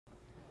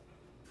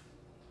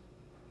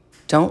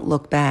Don't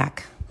look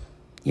back.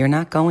 You're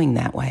not going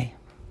that way.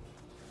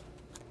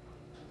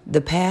 The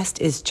past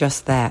is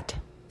just that,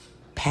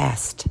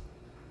 past.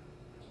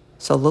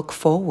 So look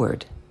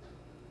forward.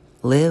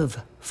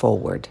 Live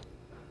forward.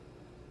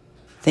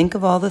 Think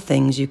of all the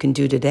things you can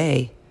do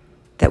today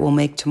that will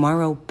make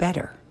tomorrow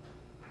better.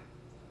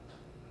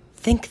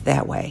 Think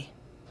that way.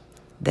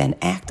 Then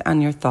act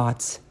on your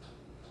thoughts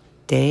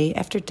day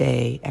after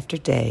day after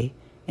day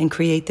and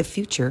create the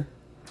future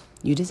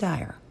you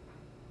desire.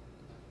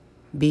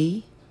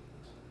 Be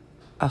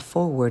a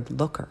forward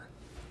looker.